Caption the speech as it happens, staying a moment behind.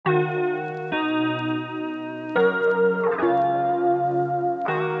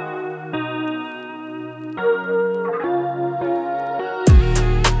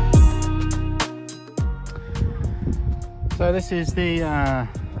So this is the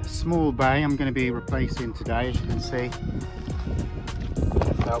small bay I'm going to be replacing today. As you can see,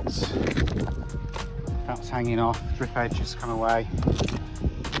 felt's hanging off, drip edge has come away.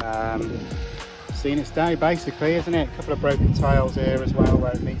 Seen its day basically, isn't it? A couple of broken tiles here as well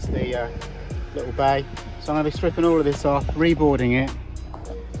where it meets the little bay. So I'm going to be stripping all of this off, reboarding it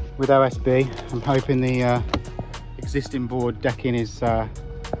with OSB. I'm hoping the existing board decking is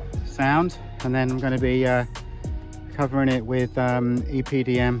sound, and then I'm going to be covering it with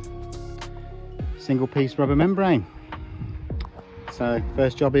EPDM single piece rubber membrane. So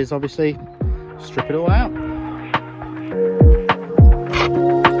first job is obviously strip it all out.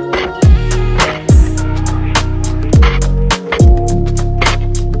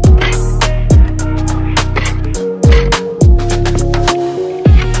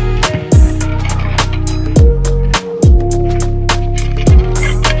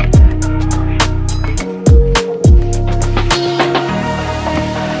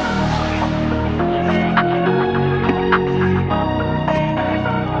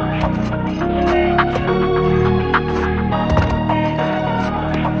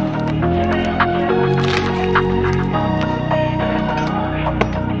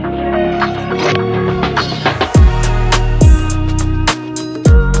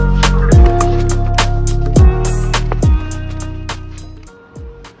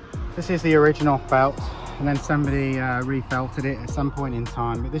 This is the original felt, and then somebody refelted it at some point in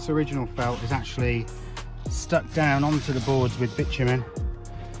time, but this original felt is actually stuck down onto the boards with bitumen,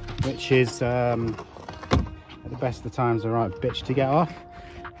 which is at the best of times a right bitch to get off.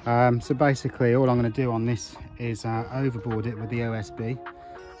 So basically all I'm going to do on this is overboard it with the OSB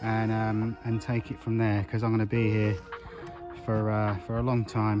and take it from there, because I'm going to be here for a long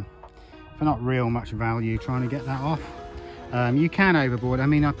time for not real much value trying to get that off. You can overboard. I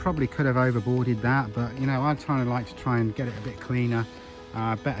mean, I probably could have overboarded that, but you know, I'd kind of like to try and get it a bit cleaner,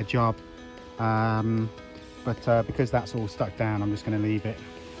 better job. But because that's all stuck down, I'm just going to leave it,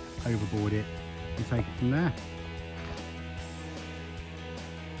 overboard it, and take it from there.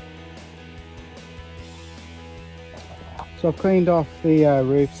 So I've cleaned off the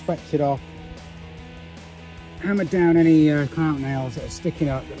roof, specced it off, hammered down any clamp nails that are sticking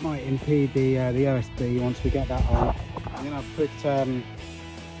up that might impede the OSB once we get that on. And then I've put a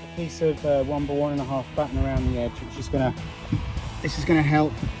piece of 1 by 1.5 batten around the edge, which is this is gonna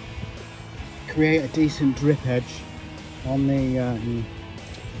help create a decent drip edge on the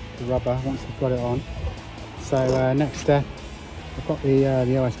rubber once we've got it on. So next step, I've got the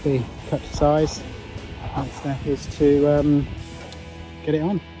OSB cut to size. Next step is to get it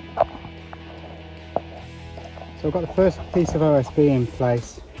on. So I've got the first piece of OSB in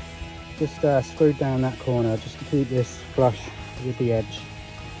place, just screwed down that corner just to keep this flush with the edge.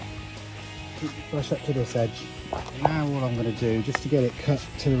 Keep it flush up to this edge. Now all I'm going to do, just to get it cut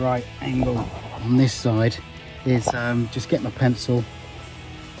to the right angle on this side, is just get my pencil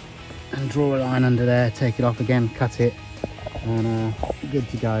and draw a line under there, take it off again, cut it, and good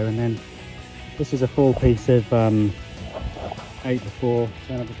to go. And then this is a full piece of 8x4, so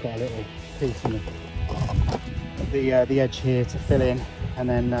I've just got a little piece in the edge here to fill in, and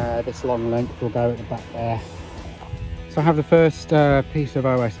then this long length will go at the back there. So I have the first piece of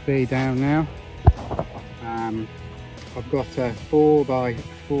OSB down now. I've got 4 by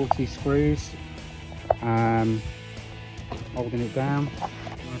 40 screws holding it down.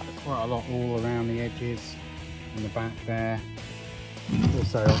 I've got quite a lot all around the edges and the back there.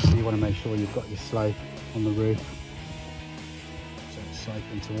 Also, obviously, you want to make sure you've got your slope on the roof, so it's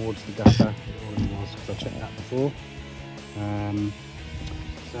sloping towards the gutter. It already was, because I checked that before.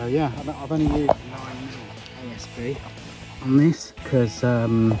 So yeah, I've only used 9mm OSB on this because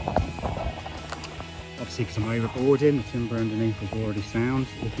obviously because I'm overboarding, the timber underneath is already sound.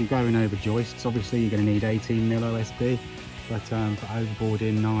 If you're going over joists, obviously you're going to need 18mm OSB, but for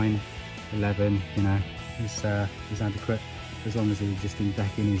overboarding 9, 11, you know, is adequate as long as the existing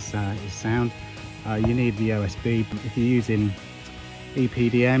decking is sound. You need the OSB. If you're using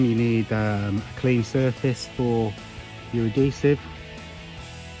EPDM, you need a clean surface for your adhesive,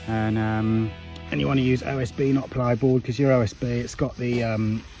 and you want to use OSB, not plyboard, because your OSB, it's got the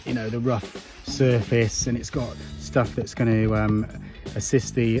you know, the rough surface, and it's got stuff that's going to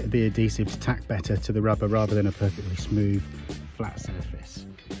assist the adhesive to tack better to the rubber rather than a perfectly smooth flat surface.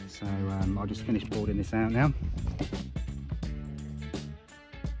 So I'll just finish boarding this out now.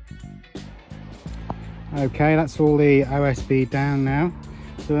 Okay, that's all the OSB down now.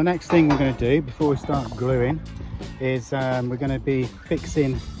 So the next thing we're going to do before we start gluing is we're going to be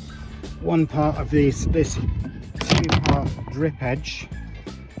fixing one part of this 2-part drip edge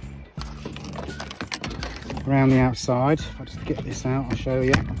around the outside. If I just get this out, I'll show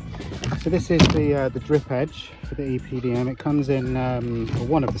you. So this is the drip edge for the EPDM. It comes in, well,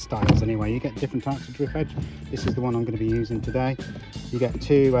 one of the styles anyway. You get different types of drip edge. This is the one I'm going to be using today. You get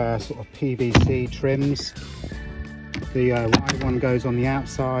two sort of PVC trims. The wide one goes on the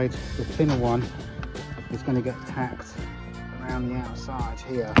outside. The thinner one is going to get tacked around the outside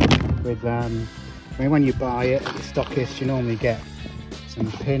here. With when you buy it at the stockist, you normally get some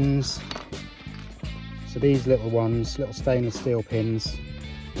pins. So these little ones, little stainless steel pins,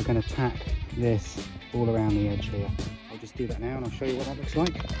 are going to tack this all around the edge here. I'll just do that now and I'll show you what that looks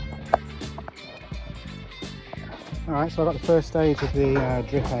like. Alright, so I've got the first stage of the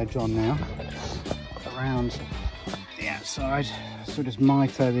drip edge on now, around the outside. So just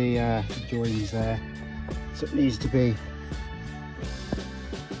mitre the joins there. So it needs to be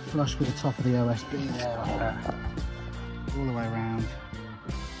flush with the top of the OSB there, like that, all the way around,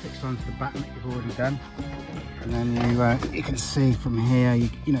 fixed onto the batten that you've already done. And then you can see from here,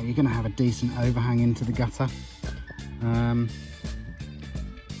 you know, you're going to have a decent overhang into the gutter. You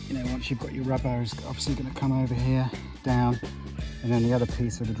know, once you've got your rubber, it's obviously going to come over here, down, and then the other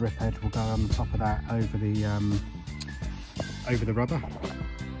piece of the drip edge will go on the top of that over the rubber.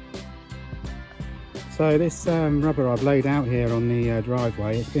 So this rubber I've laid out here on the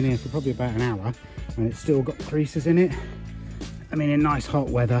driveway, it's been here for probably about an hour, and it's still got creases in it. I mean, in nice hot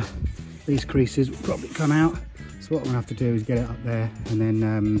weather, these creases will probably come out. So what we'll have to do is get it up there, and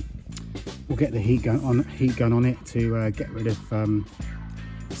then we'll get the heat gun on it to get rid of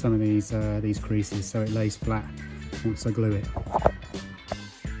some of these creases, so it lays flat once I glue it.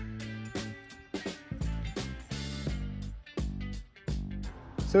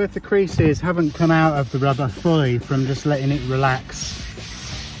 So if the creases haven't come out of the rubber fully from just letting it relax,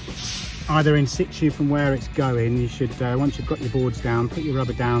 either in situ from where it's going, you should, once you've got your boards down, put your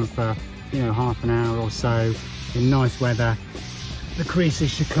rubber down for, you know, half an hour or so. In nice weather, the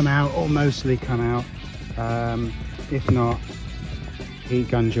creases should come out, or mostly come out. If not, heat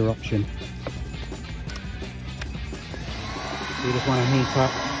gun's your option. You just want to heat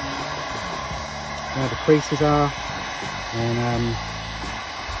up where the creases are, and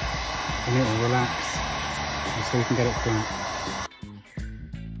it will relax, and so you can get it flat.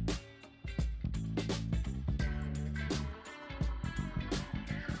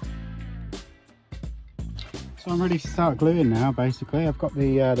 So I'm ready to start gluing now. Basically, I've got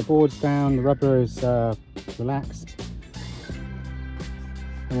the boards down, the rubber is relaxed,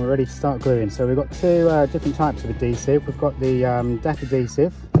 and we're ready to start gluing. So we've got two different types of adhesive. We've got the deck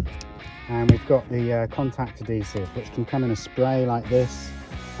adhesive, and we've got the contact adhesive, which can come in a spray like this.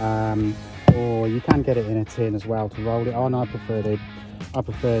 Or you can get it in a tin as well to roll it on. I prefer the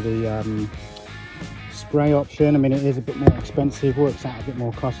spray option. I mean, it is a bit more expensive, works out a bit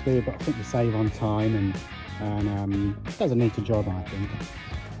more costly, but I think you save on time, and it does a neater job, I think.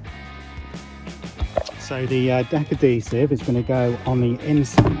 So the deck adhesive is going to go on the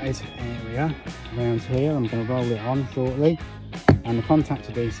inside area around here. I'm going to roll it on shortly. And the contact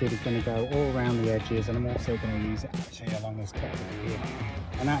adhesive is going to go all around the edges, and I'm also going to use it actually along this cut here.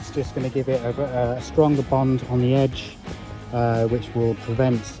 And that's just going to give it a stronger bond on the edge, which will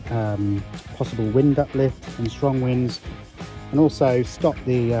prevent possible wind uplift and strong winds, and also stop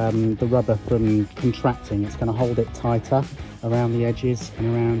the rubber from contracting. It's going to hold it tighter around the edges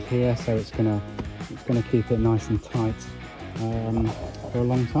and around here, so it's going to keep it nice and tight for a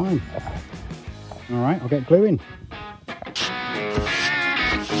long time. All right, I'll get gluing.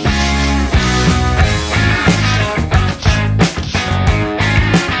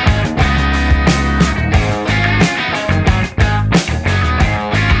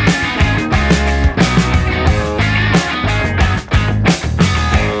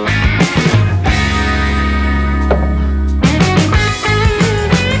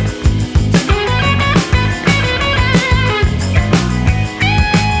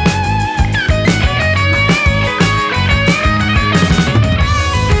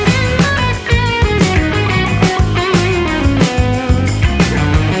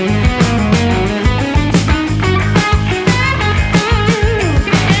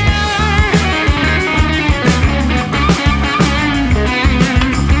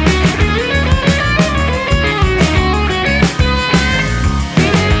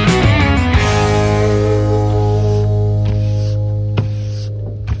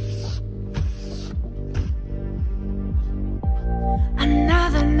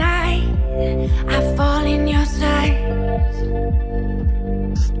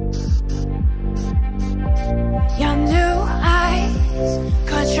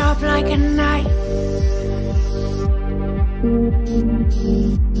 like a knife.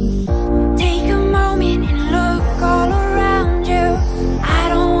 Take a moment and look.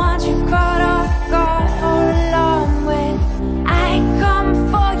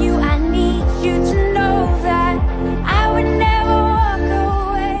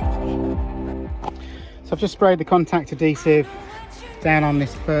 just sprayed the contact adhesive down on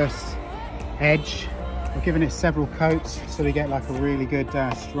this first edge. We're giving it several coats so we get like a really good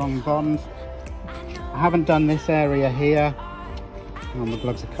strong bond. I haven't done this area here. Oh, my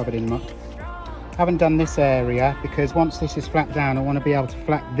gloves are covered in muck. I haven't done this area because once this is flat down, I want to be able to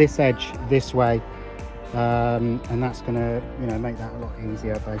flat this edge this way, and that's going to, you know, make that a lot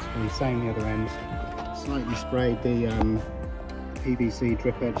easier. Basically, same the other end. Slightly sprayed the PVC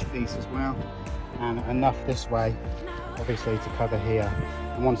drip edge piece as well, and enough this way, obviously, to cover here.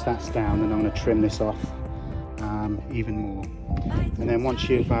 And once that's down, then I'm going to trim this off even more. And then once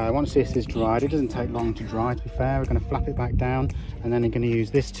this is dried, it doesn't take long to dry, to be fair. We're going to flap it back down, and then we're going to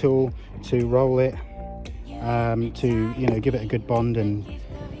use this tool to roll it, to, you know, give it a good bond and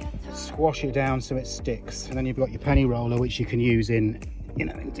squash it down so it sticks. And then you've got your penny roller, which you can use in, you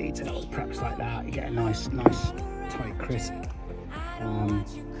know, in details, perhaps like that. You get a nice tight, crisp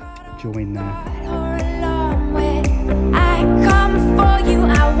join there. I come for you,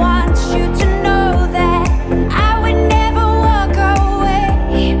 I want you to know that I would never walk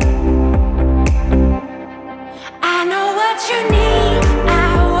away. I know what you need, I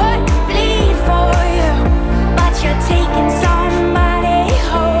would bleed for you, but you're taking somebody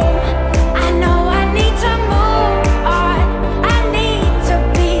home. I know I need to move on, I need to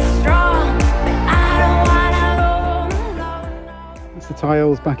be strong, but I don't wanna go alone. That's the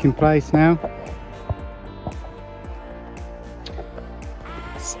tiles back in place now.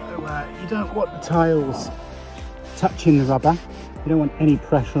 You don't want the tiles touching the rubber. You don't want any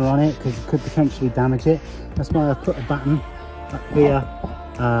pressure on it because it could potentially damage it. That's why I've put a button up here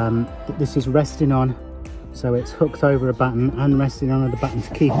that this is resting on, so it's hooked over a button and resting on the button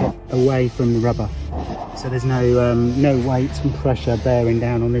to keep it away from the rubber, so there's no weight and pressure bearing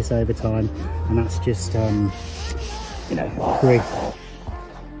down on this over time, and that's just you know, free.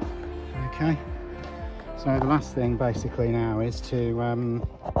 Okay, so the last thing basically now is to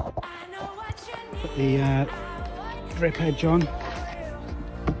put the drip edge on,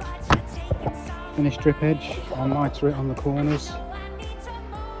 finish drip edge, I'll miter it on the corners.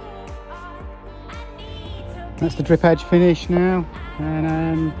 That's the drip edge finished now,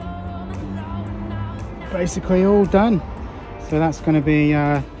 and basically all done. So that's going to be,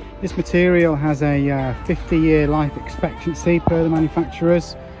 this material has a 50-year life expectancy per the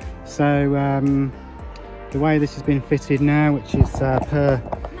manufacturers. So the way this has been fitted now, which is per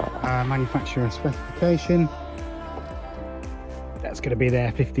manufacturer specification, that's going to be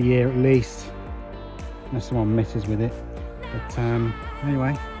there 50 year at least, unless someone messes with it. But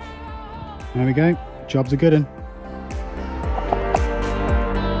anyway, there we go, job's a good one.